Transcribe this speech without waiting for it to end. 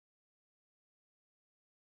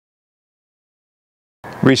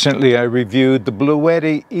Recently, I reviewed the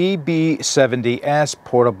Bluetti EB70S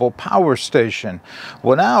portable power station.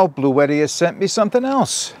 Well, now Bluetti has sent me something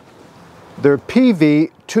else. Their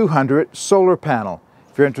PV200 solar panel.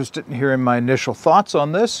 If you're interested in hearing my initial thoughts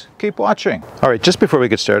on this, keep watching. All right, just before we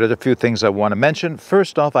get started, a few things I want to mention.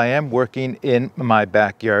 First off, I am working in my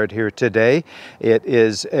backyard here today. It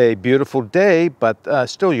is a beautiful day, but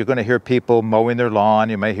still you're going to hear people mowing their lawn.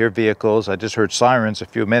 You may hear vehicles. I just heard sirens a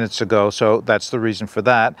few minutes ago, so that's the reason for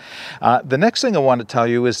that. The next thing I want to tell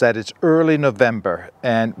you is that it's early November,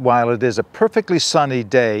 and while it is a perfectly sunny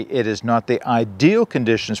day, it is not the ideal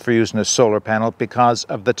conditions for using a solar panel because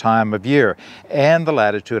of the time of year and the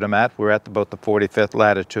latitude I'm at. We're at about the 45th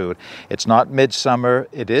latitude. It's not midsummer.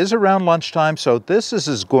 It is around lunchtime, so this is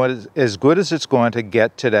as good as it's going to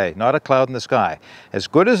get today. Not a cloud in the sky. As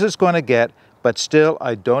good as it's going to get, but still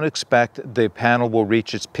I don't expect the panel will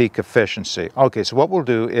reach its peak efficiency. Okay, so what we'll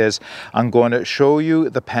do is I'm going to show you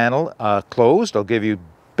the panel closed. I'll give you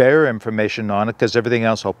bare information on it because everything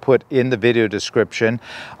else I'll put in the video description.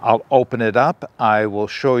 I'll open it up. I will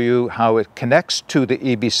show you how it connects to the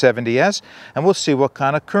EB70S, and we'll see what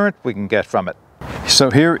kind of current we can get from it. So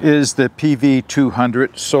here is the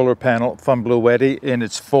PV200 solar panel from Bluetti in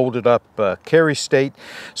its folded up carry state.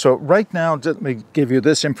 So right now, let me give you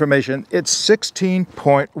this information. It's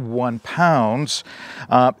 16.1 pounds.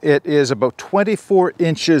 It is about 24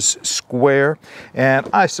 inches square. And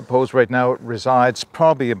I suppose right now it resides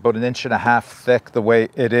probably about 1.5 inches thick the way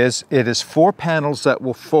it is. It is 4 panels that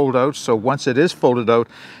will fold out. So once it is folded out,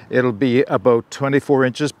 it'll be about 24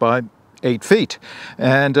 inches by 8 feet.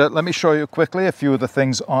 And let me show you quickly a few of the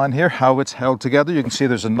things on here, how it's held together. You can see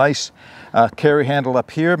there's a nice carry handle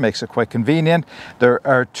up here, makes it quite convenient. There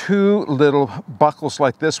are 2 little buckles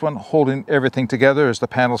like this one holding everything together as the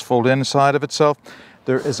panels fold inside of itself.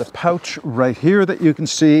 There is a pouch right here that you can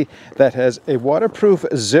see that has a waterproof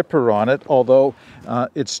zipper on it, although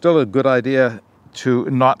it's still a good idea to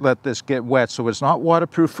not let this get wet. So it's not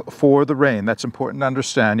waterproof for the rain. That's important to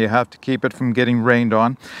understand. You have to keep it from getting rained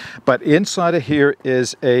on. But inside of here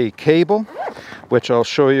is a cable, which I'll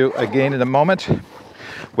show you again in a moment,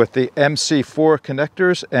 with the MC4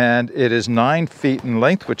 connectors, and it is 9 feet in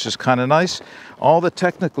length, which is kind of nice. All the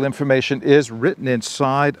technical information is written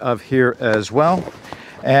inside of here as well.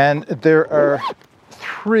 And there are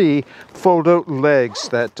 3 fold-out legs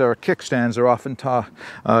that are kickstands are often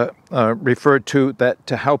referred to that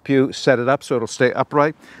to help you set it up so it'll stay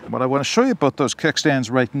upright. What I want to show you about those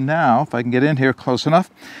kickstands right now, if I can get in here close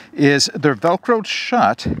enough, is they're Velcroed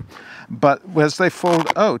shut, but as they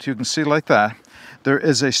fold out, you can see like that, there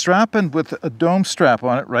is a strap-in with a dome strap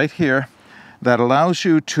on it right here that allows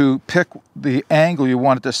you to pick the angle you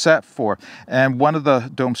want it to set for. And one of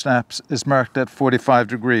the dome snaps is marked at 45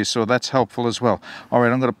 degrees, so that's helpful as well. All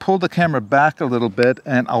right, I'm going to pull the camera back a little bit,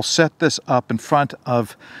 and I'll set this up in front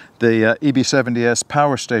of the EB70S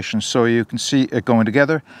power station so you can see it going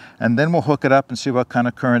together, and then we'll hook it up and see what kind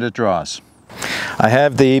of current it draws. I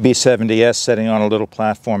have the EB70S sitting on a little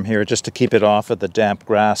platform here just to keep it off of the damp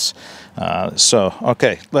grass.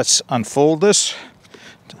 Okay, let's unfold this.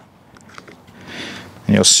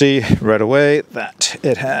 And you'll see right away that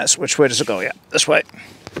it has, which way does it go? Yeah, this way.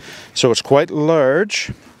 So it's quite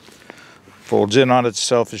large. Folds in on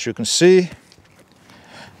itself, as you can see.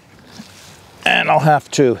 And I'll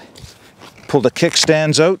have to pull the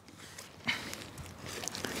kickstands out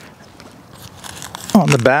on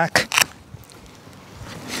the back.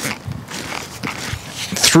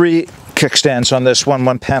 3 kickstands on this one.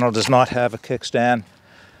 One panel does not have a kickstand.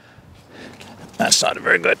 That's not a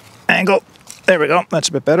very good angle. There we go, that's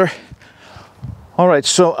a bit better. All right,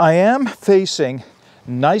 so I am facing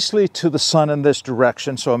nicely to the sun in this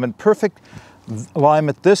direction, so I'm in perfect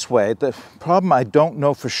alignment this way. The problem, I don't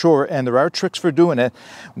know for sure, and there are tricks for doing it,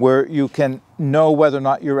 where you can know whether or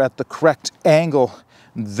not you're at the correct angle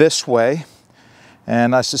this way.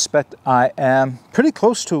 And I suspect I am pretty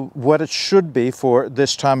close to what it should be for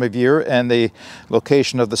this time of year and the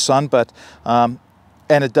location of the sun, but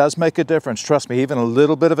and it does make a difference. Trust me, even a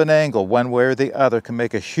little bit of an angle, one way or the other, can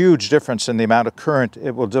make a huge difference in the amount of current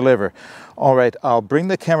it will deliver. All right, I'll bring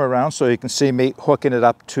the camera around so you can see me hooking it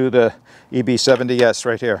up to the EB70S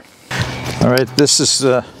right here. All right, this is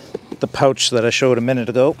the pouch that I showed a minute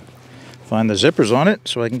ago. Find the zippers on it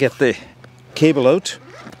so I can get the cable out.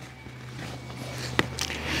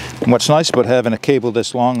 And what's nice about having a cable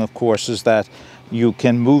this long, of course, is that you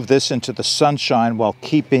can move this into the sunshine while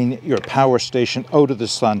keeping your power station out of the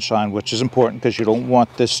sunshine, which is important because you don't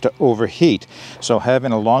want this to overheat. So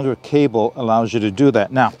having a longer cable allows you to do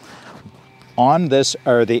that. Now, On this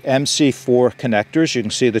are the MC4 connectors. You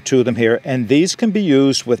can see the two of them here, and these can be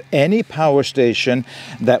used with any power station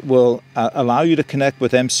that will allow you to connect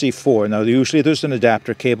with MC4. Now usually there's an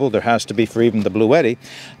adapter cable, there has to be for even the Bluetti,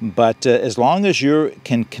 but as long as you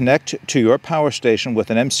can connect to your power station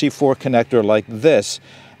with an MC4 connector like this,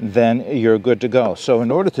 then you're good to go. So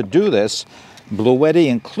in order to do this, Bluetti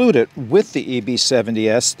included with the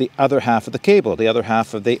EB70S the other half of the cable, the other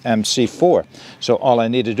half of the MC4. So all I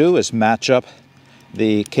need to do is match up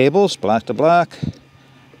the cables, black to black,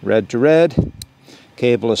 red to red.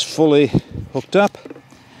 Cable is fully hooked up,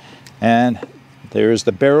 and there's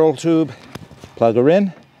the barrel tube. Plug her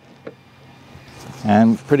in,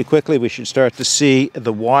 and pretty quickly we should start to see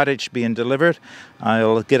the wattage being delivered.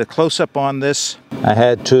 I'll get a close-up on this. I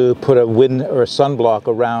had to put a wind or a sunblock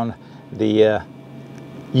around the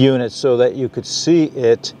unit so that you could see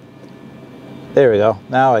it. There we go,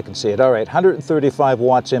 now I can see it. All right, 135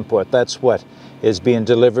 watts input, that's what is being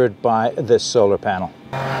delivered by this solar panel.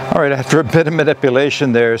 All right, after a bit of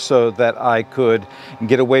manipulation there so that I could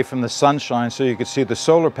get away from the sunshine so you could see the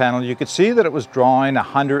solar panel, you could see that it was drawing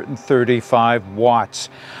 135 watts.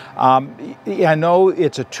 I know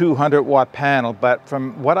it's a 200 watt panel, but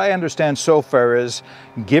from what I understand so far is,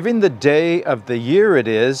 given the day of the year it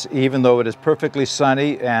is, even though it is perfectly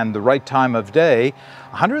sunny and the right time of day,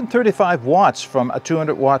 135 watts from a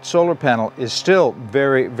 200 watt solar panel is still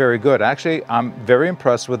very, very good. Actually, I'm very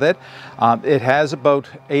impressed with it. It has about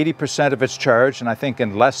 80% of its charge, and I think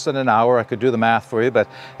in less than an hour, I could do the math for you, but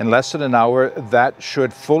in less than an hour, that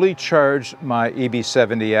should fully charge my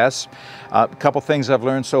EB70S. A couple things I've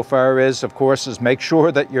learned so far is, of course, is make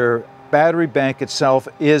sure that your battery bank itself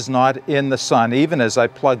is not in the sun. Even as I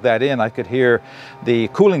plugged that in, I could hear the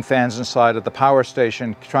cooling fans inside of the power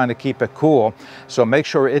station trying to keep it cool. So make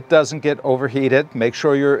sure it doesn't get overheated. Make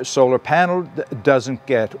sure your solar panel doesn't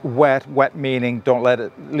get wet. Wet meaning don't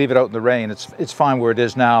leave it out in the rain. It's fine where it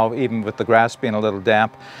is now, even with the grass being a little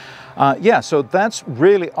damp. Yeah, so that's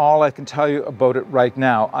really all I can tell you about it right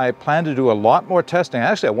now. I plan to do a lot more testing.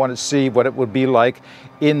 Actually, I want to see what it would be like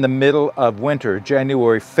in the middle of winter,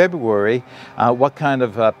 January, February, what kind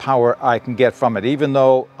of power I can get from it, even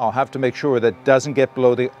though I'll have to make sure that it doesn't get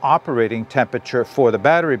below the operating temperature for the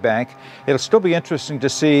battery bank. It'll still be interesting to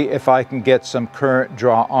see if I can get some current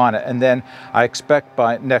draw on it. And then I expect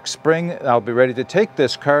by next spring, I'll be ready to take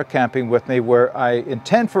this car camping with me, where I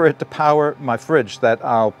intend for it to power my fridge that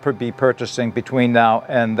I'll be purchasing between now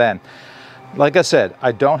and then. Like I said,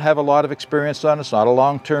 I don't have a lot of experience on it. It's not a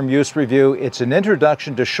long-term use review. It's an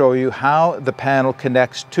introduction to show you how the panel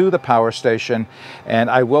connects to the power station, and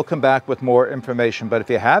I will come back with more information. But if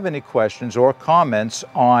you have any questions or comments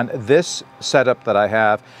on this setup that I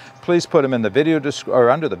have, please put them in the video or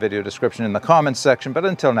under the video description in the comments section. But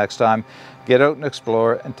until next time, get out and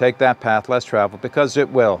explore and take that path less traveled, because it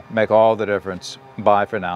will make all the difference. Bye for now.